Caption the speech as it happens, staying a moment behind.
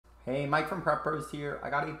Hey, Mike from Prep Pros here.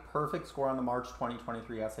 I got a perfect score on the March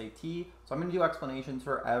 2023 SAT, so I'm going to do explanations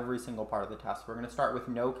for every single part of the test. We're going to start with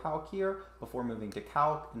no calc here before moving to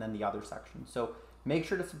calc and then the other section. So make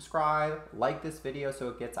sure to subscribe, like this video so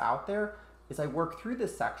it gets out there. As I work through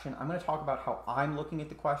this section, I'm going to talk about how I'm looking at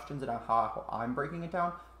the questions and how I'm breaking it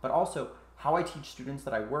down, but also how I teach students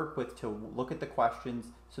that I work with to look at the questions.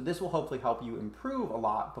 So this will hopefully help you improve a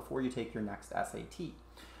lot before you take your next SAT.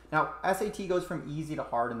 Now, SAT goes from easy to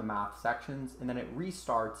hard in the math sections, and then it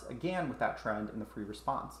restarts again with that trend in the free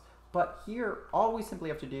response. But here, all we simply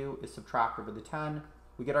have to do is subtract over the 10.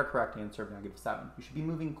 We get our correct answer of -7. You should be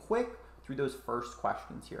moving quick through those first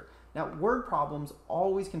questions here. Now, word problems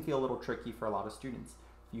always can feel a little tricky for a lot of students.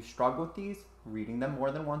 If you struggle with these, reading them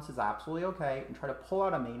more than once is absolutely okay, and try to pull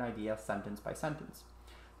out a main idea sentence by sentence.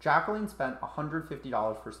 Jacqueline spent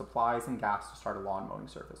 $150 for supplies and gas to start a lawn mowing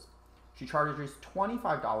service. She charges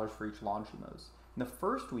 $25 for each lawn she mows. In the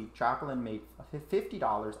first week, Jacqueline made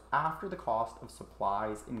 $50 after the cost of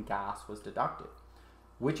supplies and gas was deducted.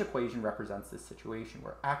 Which equation represents this situation,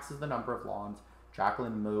 where X is the number of lawns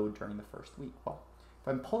Jacqueline mowed during the first week? Well, if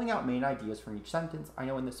I'm pulling out main ideas from each sentence, I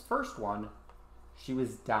know in this first one, she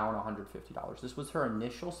was down $150. This was her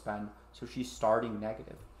initial spend, so she's starting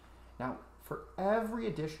negative. Now, for every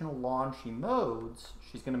additional lawn she mows,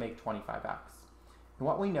 she's going to make 25X. And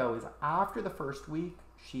what we know is after the first week,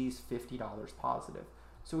 she's $50 positive.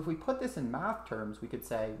 So if we put this in math terms, we could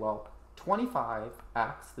say, well,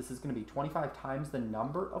 25x, this is going to be 25 times the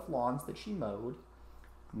number of lawns that she mowed,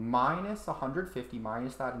 minus 150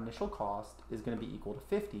 minus that initial cost is going to be equal to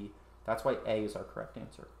 50. That's why A is our correct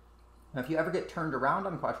answer. Now, if you ever get turned around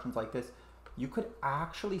on questions like this, you could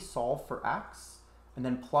actually solve for x and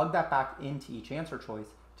then plug that back into each answer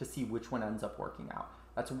choice to see which one ends up working out.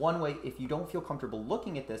 That's one way. If you don't feel comfortable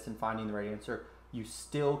looking at this and finding the right answer, you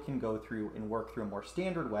still can go through and work through a more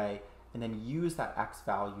standard way and then use that x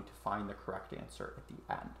value to find the correct answer at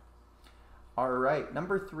the end. All right,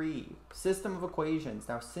 number 3, system of equations.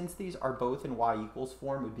 Now, since these are both in y equals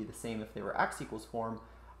form, it would be the same if they were x equals form,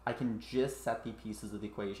 I can just set the pieces of the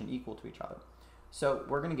equation equal to each other. So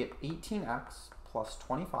we're going to get 18x plus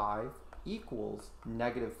 25 equals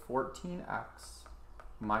negative 14x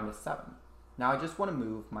minus 7. Now I just want to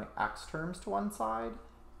move my x terms to one side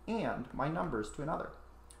and my numbers to another.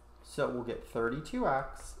 So we'll get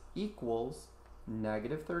 32x equals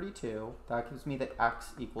negative 32. That gives me that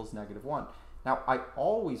x equals -1. Now I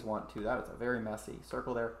always want to, that is a very messy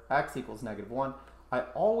circle there, x equals -1. I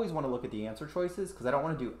always want to look at the answer choices because I don't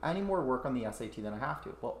want to do any more work on the SAT than I have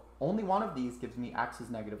to. Well, only one of these gives me x is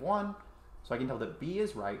 -1, so I can tell that B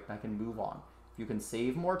is right and I can move on. If you can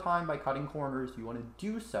save more time by cutting corners, you want to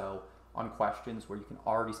do so on questions where you can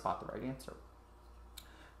already spot the right answer.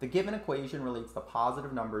 The given equation relates the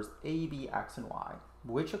positive numbers a, b, x, and y.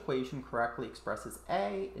 Which equation correctly expresses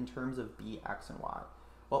a in terms of b, x, and y?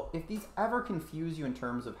 Well, if these ever confuse you in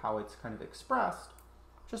terms of how it's kind of expressed,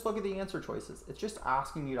 just look at the answer choices. It's just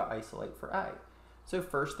asking you to isolate for a. So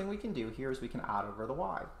first thing we can do here is we can add over the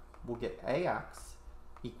y. We'll get ax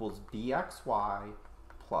equals bxy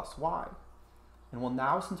plus y. And well,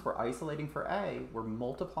 now since we're isolating for a, we're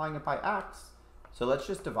multiplying it by x. So let's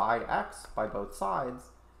just divide x by both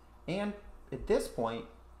sides. And at this point,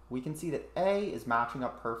 we can see that a is matching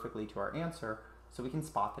up perfectly to our answer, so we can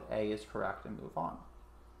spot that a is correct and move on.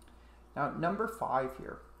 Now, number 5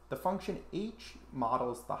 here. The function h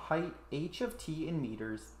models the height h of t in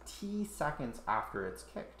meters t seconds after it's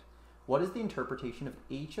kicked. What is the interpretation of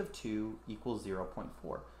h of 2 equals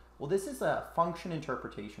 0.4? Well, this is a function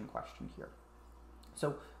interpretation question here.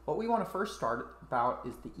 So what we want to first start about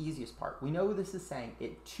is the easiest part. We know this is saying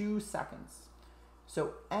it 2 seconds.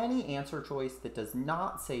 So any answer choice that does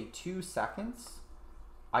not say 2 seconds,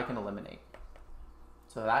 I can eliminate.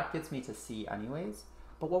 So that gets me to C anyways.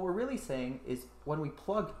 But what we're really saying is when we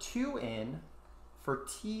plug 2 in for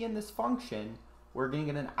t in this function, we're going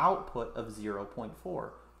to get an output of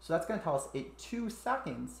 0.4. So that's going to tell us at 2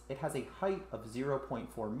 seconds, it has a height of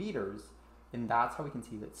 0.4 meters. And that's how we can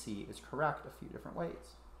see that C is correct a few different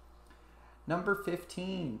ways. Number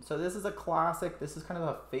 15. So this is a classic. This is kind of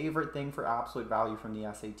a favorite thing for absolute value from the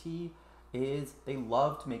SAT, is they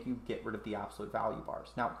love to make you get rid of the absolute value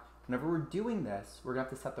bars. Now, whenever we're doing this, we're going to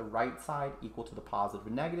have to set the right side equal to the positive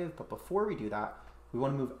and negative. But before we do that, we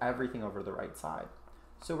want to move everything over to the right side.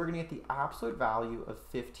 So we're going to get the absolute value of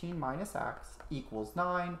 15 minus x equals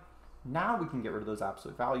 9. Now we can get rid of those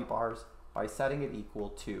absolute value bars by setting it equal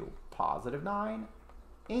to positive 9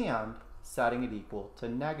 and setting it equal to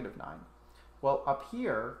 -9. Well, up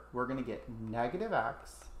here, we're going to get negative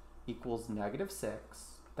x equals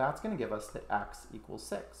 -6. That's going to give us that x equals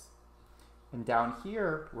 6. And down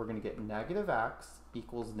here, we're going to get negative x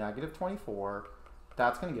equals negative 24.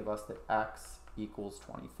 That's going to give us that x equals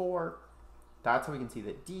 24. That's how we can see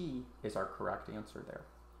that D is our correct answer there.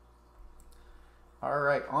 All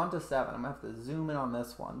right, on to 7. I'm going to have to zoom in on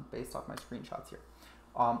this one based off my screenshots here.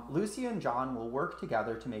 Lucia and John will work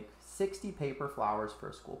together to make 60 paper flowers for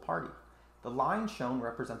a school party. The line shown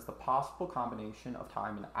represents the possible combination of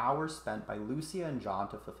time and hours spent by Lucia and John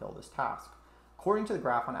to fulfill this task. According to the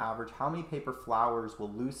graph, on average, how many paper flowers will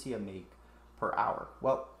Lucia make per hour?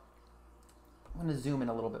 Well, I'm going to zoom in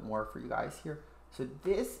a little bit more for you guys here. So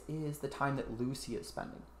this is the time that Lucia is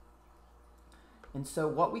spending. And so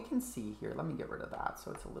what we can see here, let me get rid of that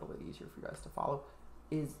so it's a little bit easier for you guys to follow,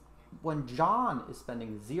 is when John is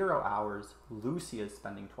spending 0 hours, Lucia is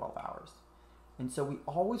spending 12 hours. And so we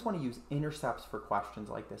always want to use intercepts for questions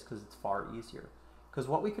like this because it's far easier. Because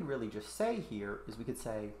what we could really just say here is we could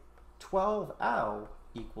say 12L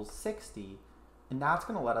equals 60, and that's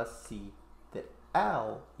going to let us see that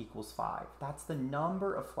L equals 5. That's the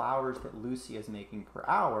number of flowers that Lucia is making per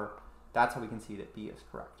hour. That's how we can see that B is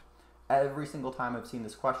correct. Every single time I've seen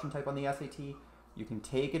this question type on the SAT, you can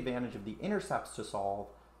take advantage of the intercepts to solve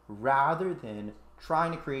rather than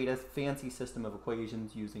trying to create a fancy system of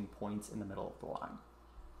equations using points in the middle of the line.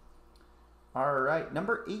 All right,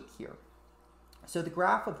 number 8 here. So the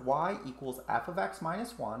graph of y equals f of x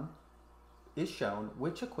minus 1 is shown.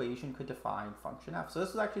 Which equation could define function f? So this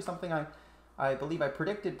is actually something I believe I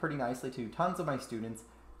predicted pretty nicely to tons of my students,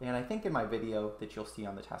 and I think in my video that you'll see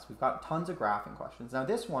on the test, we've got tons of graphing questions. Now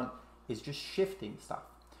this one is just shifting stuff.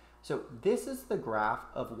 So this is the graph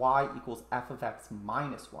of y equals f of x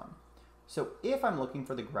minus 1. So if I'm looking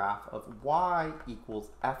for the graph of y equals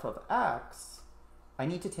f of x, I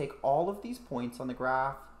need to take all of these points on the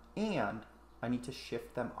graph and I need to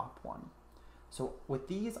shift them up 1. So with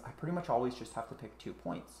these, I pretty much always just have to pick 2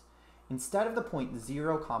 points. Instead of the point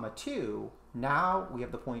 0, comma 2, now we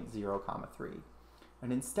have the point 0, comma 3.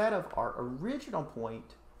 And instead of our original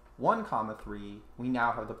point 1, comma 3, we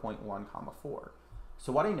now have the point 1, comma 4.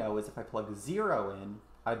 So what I know is if I plug 0 in,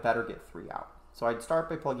 I better get 3 out. So I'd start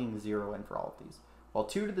by plugging 0 in for all of these. Well,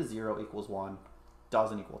 2 to the 0 equals 1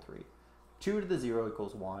 doesn't equal 3. 2 to the 0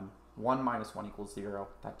 equals 1. 1 minus 1 equals 0.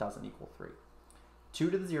 That doesn't equal 3. 2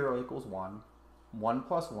 to the 0 equals 1. 1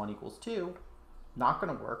 plus 1 equals 2. Not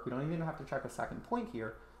going to work. We don't even have to check a second point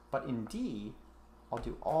here. But in D, I'll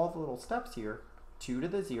do all the little steps here. 2 to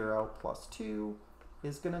the 0 plus 2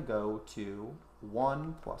 is going to go to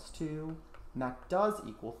 1 plus 2. And that does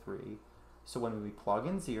equal 3. So when we plug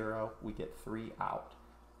in 0, we get 3 out.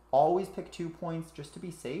 Always pick 2 points just to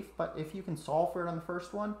be safe, but if you can solve for it on the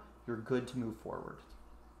first one, you're good to move forward.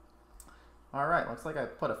 All right, looks like I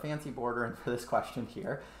put a fancy border in for this question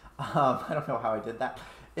here. I don't know how I did that.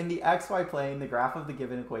 In the xy plane, the graph of the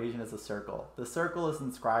given equation is a circle. The circle is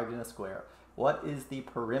inscribed in a square. What is the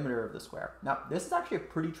perimeter of the square? Now, this is actually a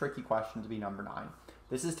pretty tricky question to be number 9.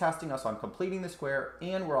 This is testing us on completing the square,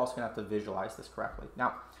 and we're also going to have to visualize this correctly.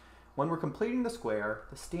 Now, when we're completing the square,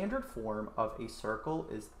 the standard form of a circle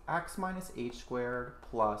is x minus h squared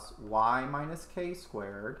plus y minus k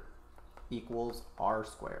squared equals r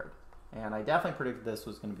squared. And I definitely predicted this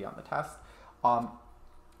was going to be on the test.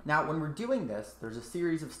 Now, when we're doing this, there's a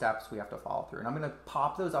series of steps we have to follow through. And I'm going to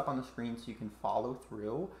pop those up on the screen so you can follow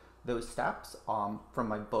through those steps from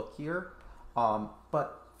my book here.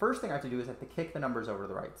 But first thing I have to do is I have to kick the numbers over to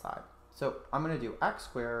the right side. So I'm going to do x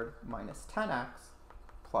squared minus 10x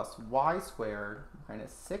plus y squared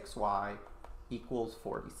minus 6y equals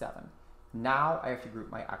 47. Now I have to group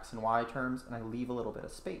my x and y terms, and I leave a little bit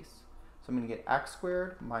of space. So I'm going to get x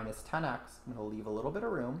squared minus 10x, I'm going to leave a little bit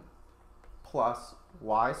of room, plus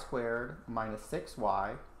y squared minus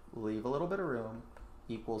 6y, leave a little bit of room,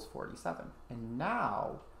 equals 47. And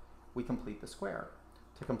now we complete the square.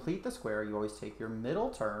 To complete the square, you always take your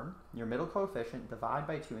middle term, your middle coefficient, divide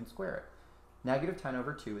by 2 and square it. Negative 10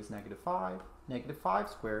 over 2 is negative 5. Negative 5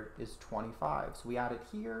 squared is 25. So we add it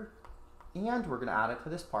here, and we're going to add it to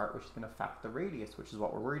this part, which is going to affect the radius, which is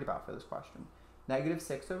what we're worried about for this question. Negative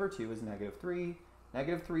 6 over 2 is negative 3.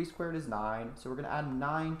 Negative 3 squared is 9. So we're going to add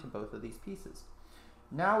 9 to both of these pieces.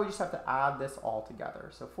 Now we just have to add this all together.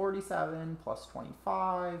 So 47 plus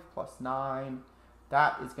 25 plus 9,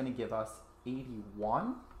 that is going to give us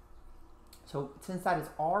 81. So since that is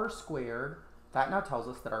r squared, that now tells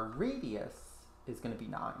us that our radius is going to be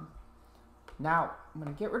 9. Now, I'm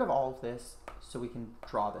going to get rid of all of this so we can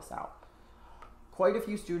draw this out. Quite a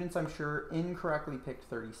few students, I'm sure, incorrectly picked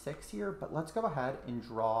 36 here, but let's go ahead and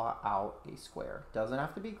draw out a square. Doesn't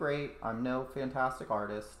have to be great. I'm no fantastic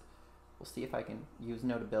artist. We'll see if I can use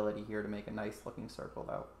notability here to make a nice looking circle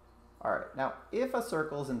though. All right, now if a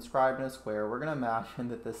circle is inscribed in a square, we're gonna imagine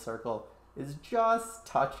that this circle is just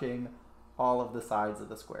touching all of the sides of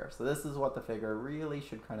the square. So this is what the figure really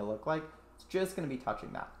should kind of look like. It's just gonna be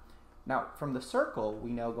touching that. Now from the circle, we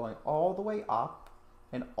know going all the way up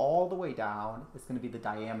and all the way down is gonna be the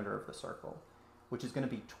diameter of the circle, which is gonna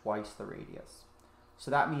be twice the radius. So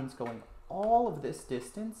that means going all of this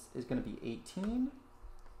distance is gonna be 18,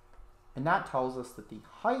 and that tells us that the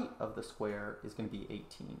height of the square is gonna be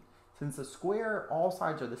 18. Since the square, all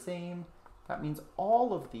sides are the same, that means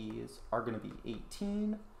all of these are going to be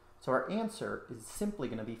 18. So our answer is simply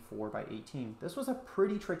going to be 4 by 18. This was a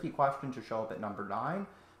pretty tricky question to show up at number 9.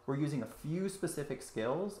 We're using a few specific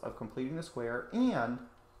skills of completing the square and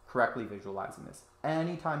correctly visualizing this.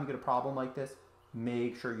 Anytime you get a problem like this,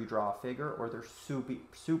 make sure you draw a figure, or they're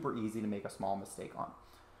super easy to make a small mistake on.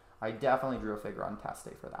 I definitely drew a figure on test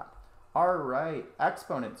day for that. All right,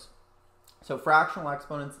 exponents. So fractional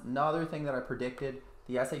exponents, another thing that I predicted.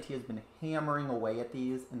 The SAT has been hammering away at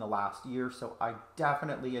these in the last year, so I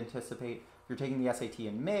definitely anticipate if you're taking the SAT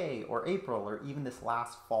in May or April or even this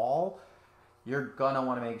last fall, you're gonna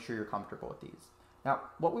wanna make sure you're comfortable with these. Now,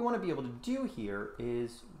 what we wanna be able to do here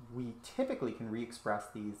is we typically can re-express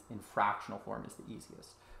these in fractional form is the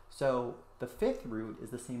easiest. So the 5th root is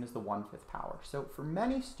the same as the 1/5 power. So for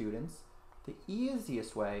many students, the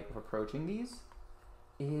easiest way of approaching these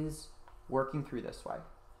is working through this way.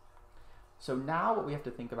 So now what we have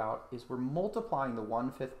to think about is we're multiplying the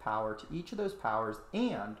 1/5 power to each of those powers,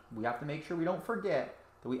 and we have to make sure we don't forget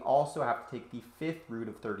that we also have to take the 5th root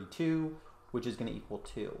of 32, which is going to equal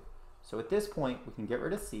 2. So at this point, we can get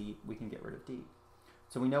rid of C, we can get rid of D.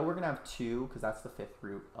 So we know we're going to have 2 because that's the 5th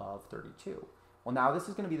root of 32. Well, now this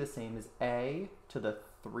is going to be the same as A to the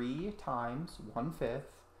 3 times 1/5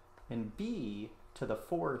 and B to the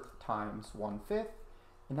 4th times 1/5.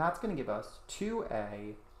 And that's going to give us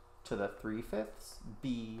 2A to the 3/5,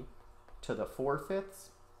 B to the 4/5,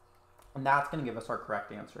 and that's going to give us our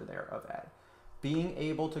correct answer there of A. Being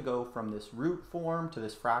able to go from this root form to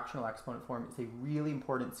this fractional exponent form is a really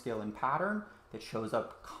important skill and pattern that shows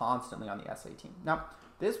up constantly on the SAT. Now,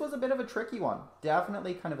 this was a bit of a tricky one.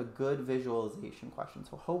 Definitely kind of a good visualization question.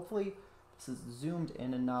 So hopefully this is zoomed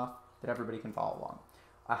in enough that everybody can follow along.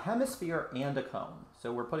 A hemisphere and a cone.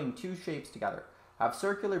 So we're putting two shapes together. Have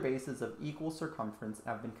circular bases of equal circumference and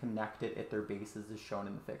have been connected at their bases as shown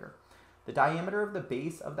in the figure. The diameter of the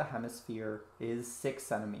base of the hemisphere is 6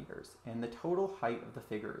 centimeters, and the total height of the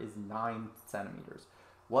figure is 9 centimeters.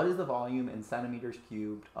 What is the volume in centimeters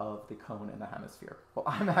cubed of the cone and the hemisphere? Well,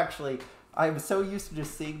 I'm so used to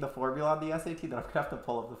just seeing the formula on the SAT that I'm gonna have to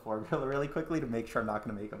pull up the formula really quickly to make sure I'm not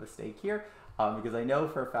gonna make a mistake here, because I know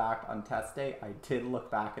for a fact on test day, I did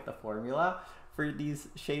look back at the formula for these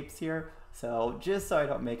shapes here. So just so I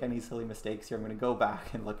don't make any silly mistakes here, I'm going to go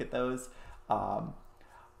back and look at those. All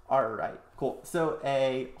right, cool. So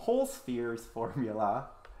a whole sphere's formula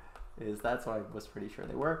is, that's what I was pretty sure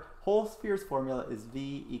they were. Whole sphere's formula is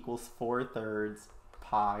V equals 4/3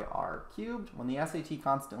 pi r cubed. When the SAT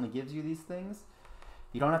constantly gives you these things,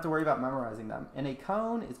 you don't have to worry about memorizing them. And a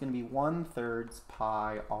cone is going to be 1/3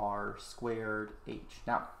 pi r squared h.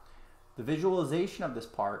 Now, the visualization of this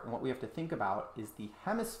part and what we have to think about is the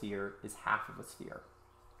hemisphere is half of a sphere.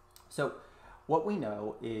 So what we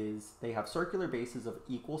know is they have circular bases of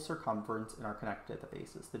equal circumference and are connected at the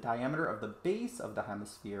bases. The diameter of the base of the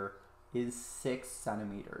hemisphere is 6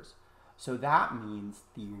 centimeters. So that means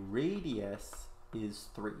the radius is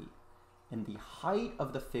 3 and the height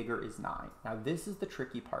of the figure is 9. Now this is the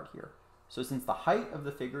tricky part here. So since the height of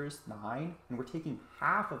the figure is 9 and we're taking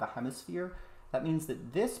half of a hemisphere, that means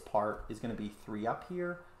that this part is going to be 3 up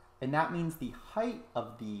here, and that means the height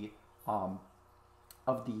of the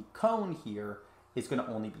cone here is going to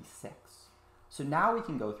only be 6. So now we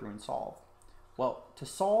can go through and solve. Well, to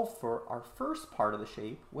solve for our first part of the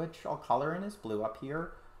shape, which I'll color in as blue up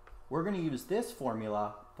here, we're going to use this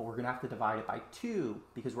formula, but we're going to have to divide it by 2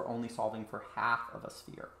 because we're only solving for half of a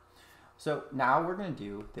sphere. So now we're going to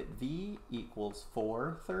do that V equals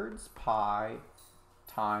 4/3 pi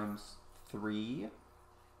times 3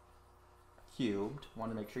 cubed.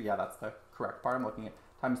 Want to make sure, yeah, that's the correct part I'm looking at,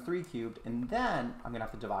 times 3 cubed, and then I'm going to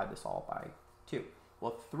have to divide this all by 2.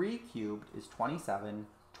 Well, 3 cubed is 27.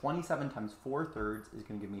 27 times 4/3 is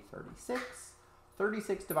going to give me 36.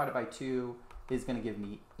 36 divided by 2 is going to give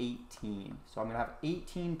me 18. So I'm going to have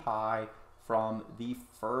 18 pi from the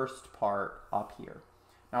first part up here.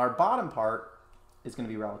 Now our bottom part is going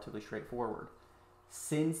to be relatively straightforward.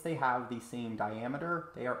 Since they have the same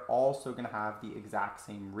diameter, they are also going to have the exact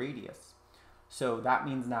same radius. So that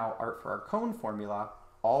means now for our cone formula,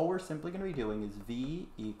 all we're simply going to be doing is V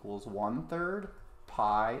equals 1/3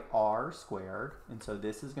 pi r squared, and so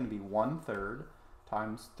this is going to be 1/3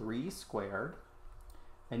 times 3 squared.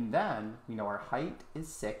 And then we know our height is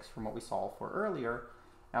 6 from what we solved for earlier.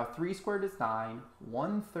 Now 3 squared is 9,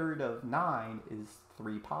 1/3 of 9 is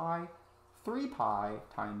 3 pi. 3 pi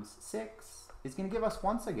times 6 is going to give us,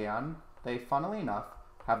 once again, they funnily enough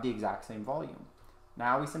have the exact same volume.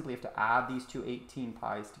 Now we simply have to add these two 18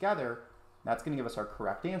 pi's together. That's going to give us our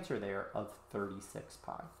correct answer there of 36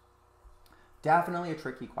 pi. Definitely a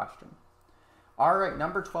tricky question. All right,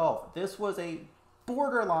 number 12. This was a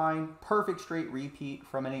borderline perfect straight repeat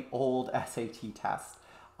from an old SAT test.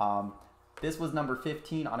 This was number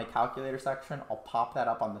 15 on a calculator section. I'll pop that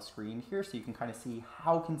up on the screen here so you can kind of see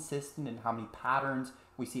how consistent and how many patterns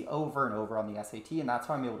we see over and over on the SAT. And that's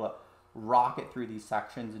how I'm able to rock it through these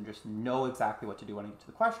sections and just know exactly what to do when I get to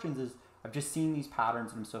the questions, is I've just seen these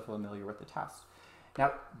patterns and I'm so familiar with the test.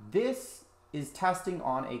 Now, this is testing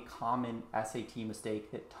on a common SAT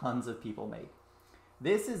mistake that tons of people make.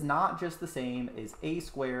 This is not just the same as a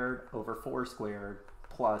squared over 4 squared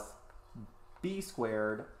plus b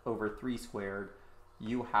squared over 3 squared.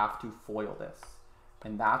 You have to FOIL this.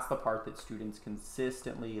 And that's the part that students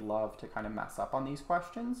consistently love to kind of mess up on these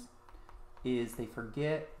questions, is they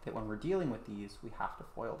forget that when we're dealing with these, we have to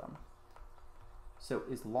FOIL them. So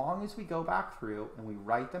as long as we go back through and we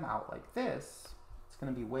write them out like this, it's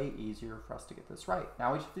going to be way easier for us to get this right.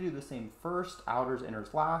 Now we just have to do the same first, outers,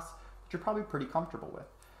 inners, last, which you're probably pretty comfortable with.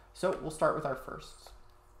 So we'll start with our firsts.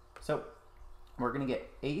 So we're going to get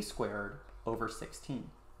a squared over 16.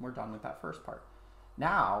 We're done with that first part.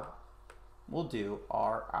 Now we'll do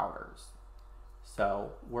our outers.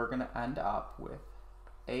 So we're going to end up with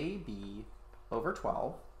AB over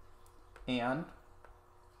 12, and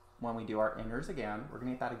when we do our inners again, we're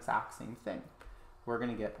going to get that exact same thing. We're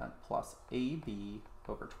going to get a plus AB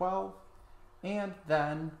over 12, and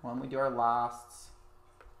then when we do our lasts,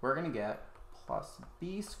 we're going to get plus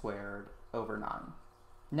B squared over 9.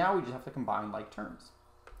 Now we just have to combine like terms.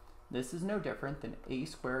 This is no different than A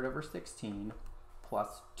squared over 16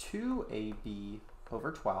 plus 2AB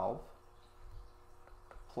over 12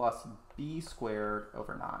 plus B squared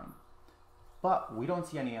over 9. But we don't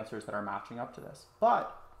see any answers that are matching up to this.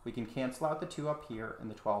 But we can cancel out the 2 up here and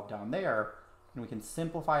the 12 down there, and we can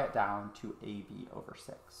simplify it down to AB over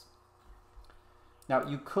 6. Now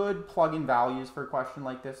you could plug in values for a question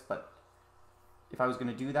like this, but if I was going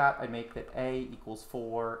to do that, I'd make that A equals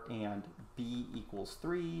 4 and B equals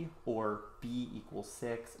 3, or B equals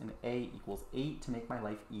 6 and A equals 8 to make my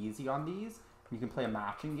life easy on these. You can play a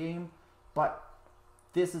matching game, but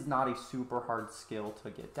this is not a super hard skill to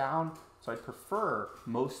get down, so I'd prefer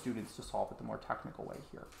most students to solve it the more technical way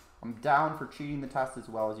here. I'm down for cheating the test as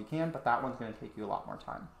well as you can, but that one's going to take you a lot more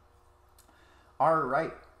time. All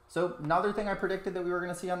right, so another thing I predicted that we were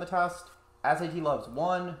going to see on the test, SAT loves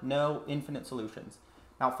one, no, infinite solutions.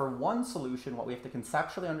 Now for one solution, what we have to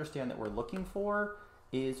conceptually understand that we're looking for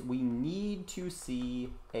is we need to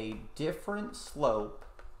see a different slope,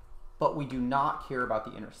 but we do not care about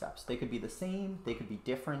the intercepts. They could be the same, they could be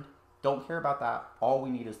different. Don't care about that. All we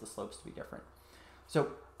need is the slopes to be different.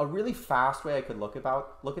 So a really fast way I could look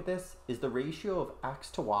at this is the ratio of x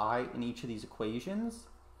to y in each of these equations,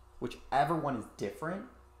 whichever one is different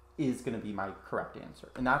is going to be my correct answer.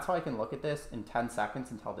 And that's how I can look at this in 10 seconds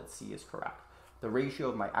and tell that C is correct. The ratio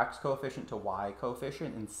of my x coefficient to y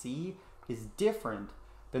coefficient in C is different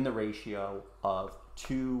than the ratio of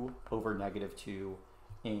 2 over -2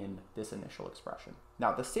 in this initial expression.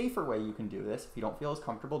 Now, the safer way you can do this, if you don't feel as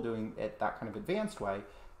comfortable doing it that kind of advanced way,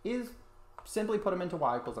 is simply put them into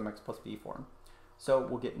y equals mx plus b form. So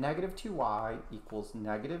we'll get -2y equals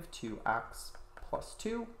 -2x plus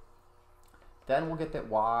 2. Then we'll get that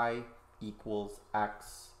y equals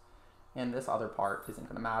x, and this other part isn't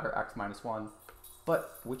going to matter, x minus 1.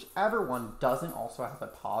 But whichever one doesn't also have a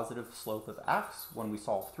positive slope of x when we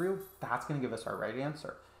solve through, that's going to give us our right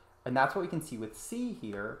answer. And that's what we can see with C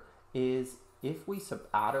here, is if we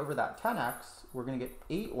add over that 10x, we're going to get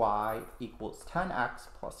 8y equals 10x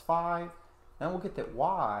plus 5. Then we'll get that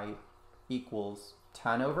y equals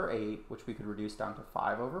 10 over 8, which we could reduce down to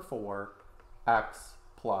 5 over 4, x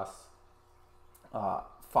plus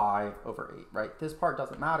 5 over 8, right? This part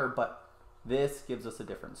doesn't matter, but this gives us a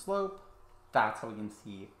different slope. That's how we can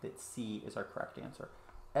see that C is our correct answer.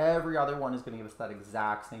 Every other one is going to give us that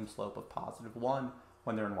exact same slope of +1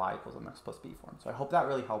 when they're in y equals mx plus b form. So I hope that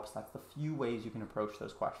really helps. That's the few ways you can approach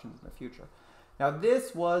those questions in the future. Now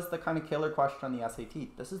this was the kind of killer question on the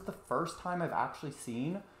SAT. This is the first time I've actually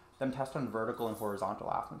seen them test on vertical and horizontal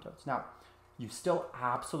asymptotes. Now, you still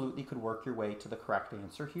absolutely could work your way to the correct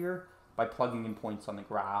answer here, by plugging in points on the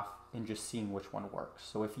graph and just seeing which one works.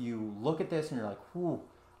 So if you look at this and you're like, whew,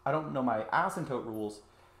 I don't know my asymptote rules,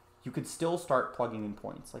 you could still start plugging in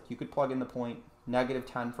points. Like you could plug in the point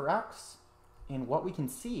 -10 for x, and what we can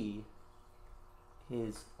see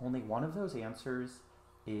is only one of those answers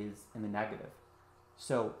is in the negative.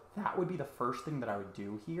 So that would be the first thing that I would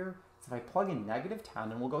do here. So if I plug in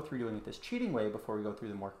 -10, and we'll go through doing it this cheating way before we go through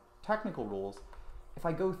the more technical rules, if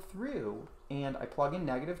I go through and I plug in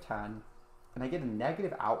 -10 and I get a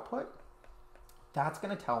negative output, that's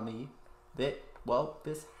going to tell me that, well,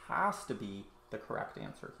 this has to be the correct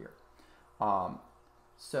answer here.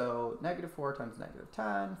 So -4 times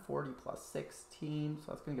 -10, 40 plus 16,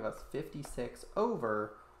 so that's going to give us 56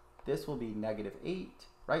 over, this will be -8,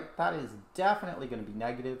 right? That is definitely going to be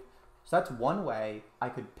negative. So that's one way I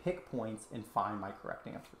could pick points and find my correct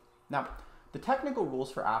answer. Now, the technical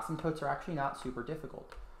rules for asymptotes are actually not super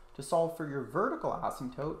difficult. To solve for your vertical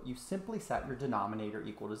asymptote, you simply set your denominator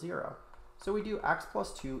equal to 0. So we do x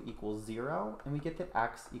plus 2 equals 0, and we get that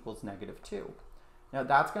x equals -2. Now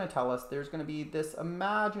that's going to tell us there's going to be this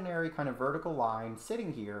imaginary kind of vertical line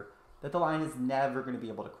sitting here that the line is never going to be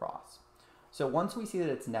able to cross. So once we see that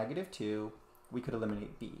it's -2, we could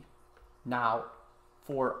eliminate b. Now,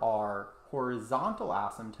 for our horizontal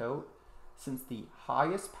asymptote, since the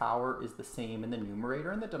highest power is the same in the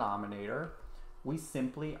numerator and the denominator, we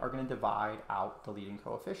simply are going to divide out the leading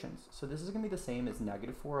coefficients. So this is going to be the same as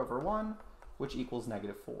 -4 over 1, which equals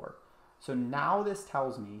 -4. So now this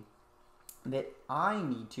tells me that I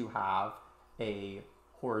need to have a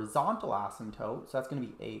horizontal asymptote. So that's going to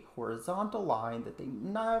be a horizontal line that they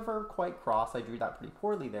never quite cross. I drew that pretty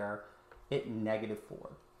poorly there at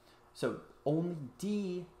 -4. So only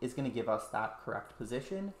D is going to give us that correct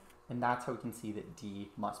position. And that's how we can see that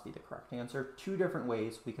D must be the correct answer. Two different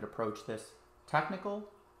ways we could approach this, technical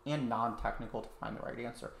and non-technical, to find the right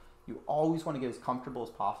answer. You always want to get as comfortable as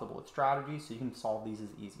possible with strategy so you can solve these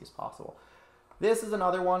as easy as possible. This is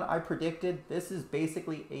another one I predicted. This is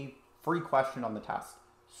basically a free question on the test.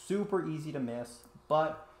 Super easy to miss,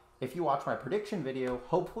 but if you watch my prediction video,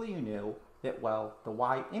 hopefully you knew that, well, the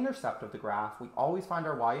y-intercept of the graph, we always find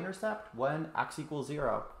our y-intercept when x equals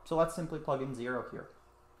 0. So let's simply plug in 0 here.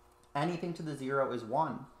 Anything to the 0 is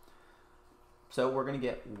 1. So we're going to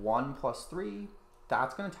get 1 plus 3.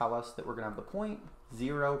 That's going to tell us that we're going to have the point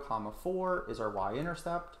 0, 4 is our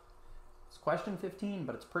y-intercept. It's question 15,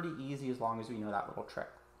 but it's pretty easy as long as we know that little trick.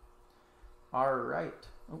 All right.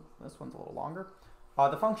 Oh, this one's a little longer.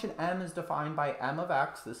 The function m is defined by m of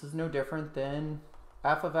x. This is no different than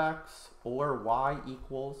f of x or y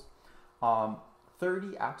equals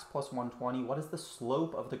 30x plus 120. What is the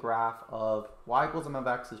slope of the graph of y equals m of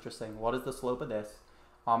x? Is just saying what is the slope of this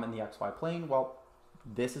in the xy plane? Well,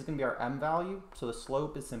 this is going to be our m value, so the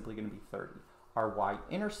slope is simply going to be 30. Our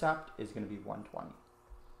y-intercept is going to be 120.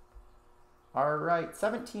 All right,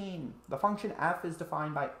 17. The function f is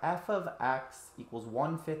defined by f of x equals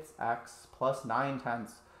 1/5 x plus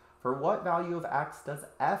 9/10. For what value of x does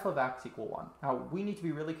f of x equal 1? Now, we need to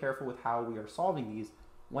be really careful with how we are solving these.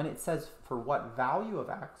 When it says for what value of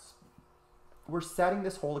x, we're setting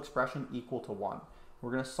this whole expression equal to 1.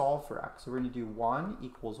 We're going to solve for x. So we're going to do 1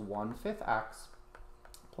 equals 1/5 x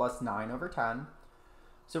plus 9 over 10.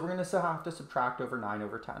 So we're going to have to subtract over 9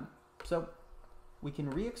 over 10. So we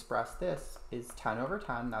can re-express this as 10 over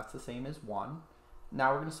 10. That's the same as 1.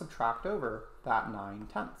 Now we're going to subtract over that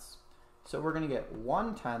 9/10. So we're going to get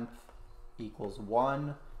 1/10 equals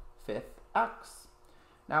 1/5 x.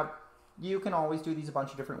 Now, you can always do these a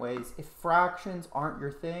bunch of different ways. If fractions aren't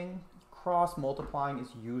your thing, cross multiplying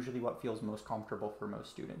is usually what feels most comfortable for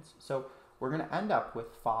most students. So we're going to end up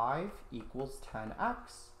with 5 equals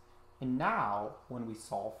 10x. And now, when we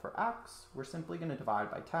solve for x, we're simply going to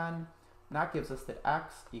divide by 10. And that gives us that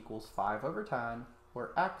x equals 5 over 10,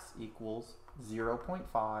 where x equals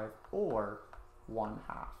 0.5 or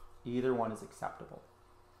 1/2. Either one is acceptable.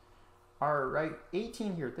 All right,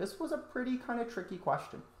 18 here. This was a pretty kind of tricky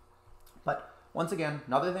question. But once again,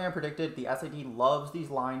 another thing I predicted, the SAT loves these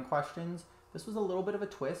line questions. This was a little bit of a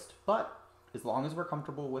twist, but as long as we're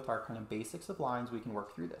comfortable with our kind of basics of lines, we can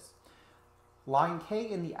work through this. Line K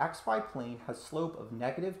in the xy plane has slope of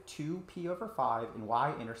 -2p over 5 and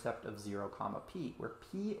y-intercept of 0, p, where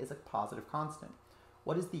p is a positive constant.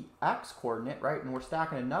 What is the x-coordinate, right? And we're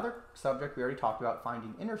stacking another subject we already talked about,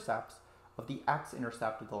 finding intercepts of the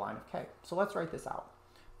x-intercept of the line of K. So let's write this out.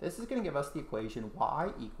 This is going to give us the equation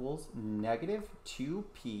y equals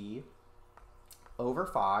 -2p over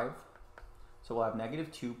 5. So we'll have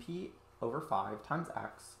 -2p over 5 times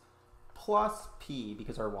x plus p,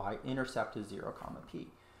 because our y-intercept is 0,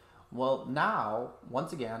 p. Well, now,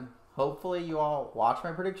 once again, Hopefully you all watched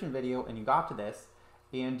my prediction video and you got to this,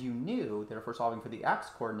 and you knew that if we're solving for the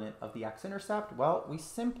x-coordinate of the x-intercept, well, we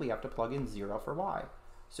simply have to plug in 0 for y.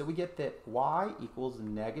 So we get that y equals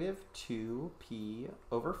negative 2p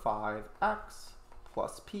over 5x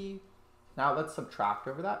plus p. Now let's subtract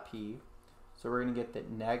over that p. So we're going to get that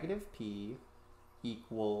negative p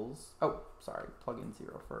equals, plug in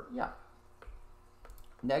 0 for,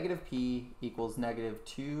 Negative p equals negative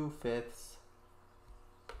 2/5.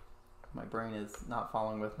 My brain is not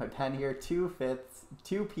following with my pen here. 2/5,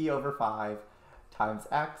 2p over 5 times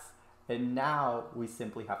x. And now we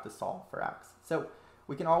simply have to solve for x. So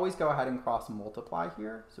we can always go ahead and cross multiply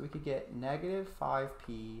here. So we could get negative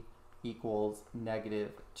 5p equals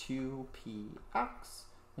negative 2px.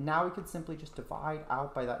 And now we could simply just divide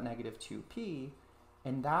out by that negative 2p.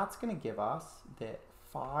 And that's going to give us that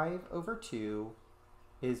 5 over 2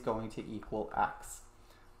 is going to equal x.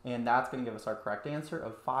 And that's going to give us our correct answer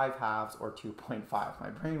of 5/2 or 2.5. My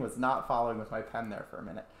brain was not following with my pen there for a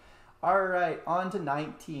minute. All right, on to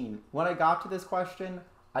 19. When I got to this question,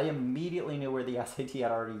 I immediately knew where the SAT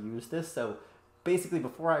had already used this. So basically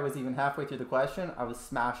before I was even halfway through the question, I was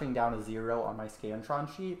smashing down a 0 on my Scantron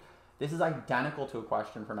sheet. This is identical to a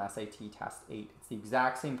question from SAT Test 8. It's the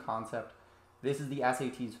exact same concept. This is the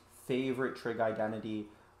SAT's favorite trig identity,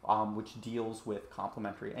 which deals with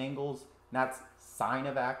complementary angles. And that's sine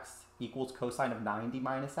of x equals cosine of 90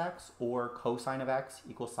 minus x, or cosine of x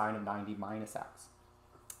equals sine of 90 minus x.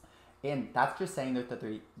 And that's just saying that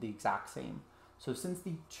they're the exact same. So since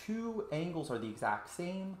the two angles are the exact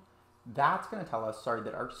same, that's going to tell us,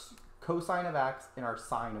 that our cosine of x and our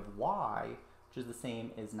sine of y, which is the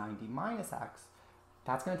same as 90 minus x,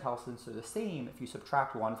 that's going to tell us since they're the same, if you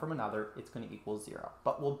subtract one from another, it's going to equal 0.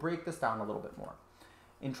 But we'll break this down a little bit more.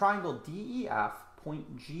 In triangle DEF,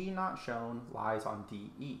 point G not shown lies on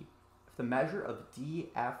DE. If the measure of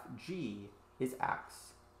DFG is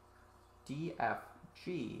x,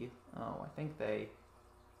 DFG,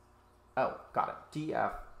 got it,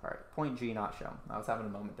 DF, all right, point G not shown. I was having a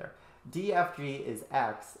moment there. DFG is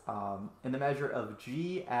x, and the measure of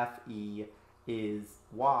GFE is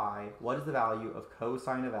y. What is the value of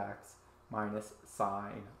cosine of x minus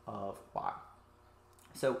sine of y?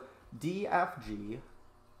 So DFG,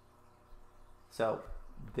 so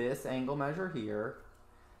this angle measure here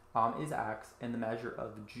is x, and the measure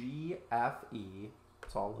of GFE,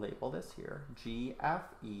 so I'll label this here,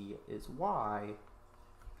 GFE is y.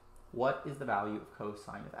 What is the value of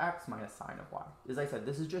cosine of x minus sine of y? As I said,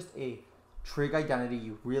 this is just a trig identity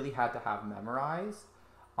you really had to have memorized.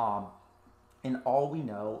 And all we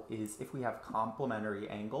know is if we have complementary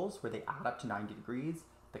angles where they add up to 90 degrees,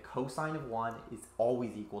 the cosine of one is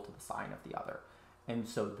always equal to the sine of the other. And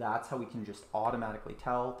so that's how we can just automatically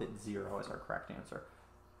tell that 0 is our correct answer.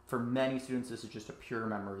 For many students, this is just a pure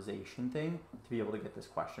memorization thing to be able to get this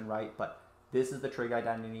question right. But this is the trig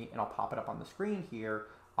identity, and I'll pop it up on the screen here,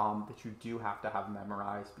 that you do have to have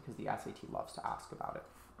memorized because the SAT loves to ask about it.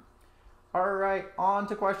 All right, on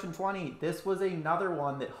to question 20. This was another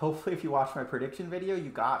one that hopefully if you watched my prediction video, you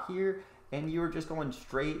got here and you were just going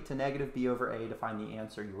straight to negative b over a to find the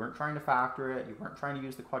answer. You weren't trying to factor it. You weren't trying to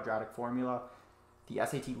use the quadratic formula. The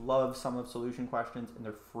SAT loves sum of solution questions, and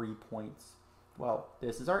they're free points. Well,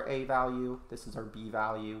 this is our a value. This is our b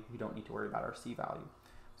value. We don't need to worry about our c value.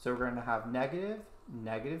 So we're going to have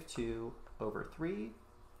negative 2 over 3.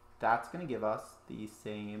 That's going to give us the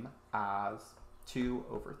same as 2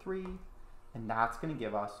 over 3. And that's going to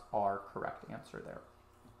give us our correct answer there.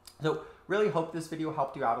 So really hope this video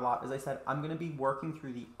helped you out a lot. As I said, I'm going to be working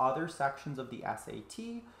through the other sections of the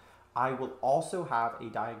SAT. I will also have a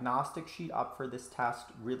diagnostic sheet up for this test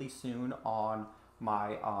really soon on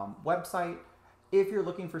my website. If you're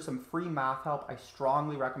looking for some free math help, I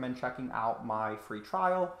strongly recommend checking out my free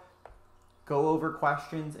trial. Go over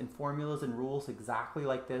questions and formulas and rules exactly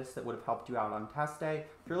like this that would have helped you out on test day.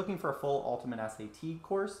 If you're looking for a full Ultimate SAT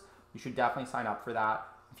course, you should definitely sign up for that.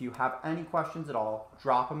 If you have any questions at all,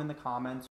 drop them in the comments.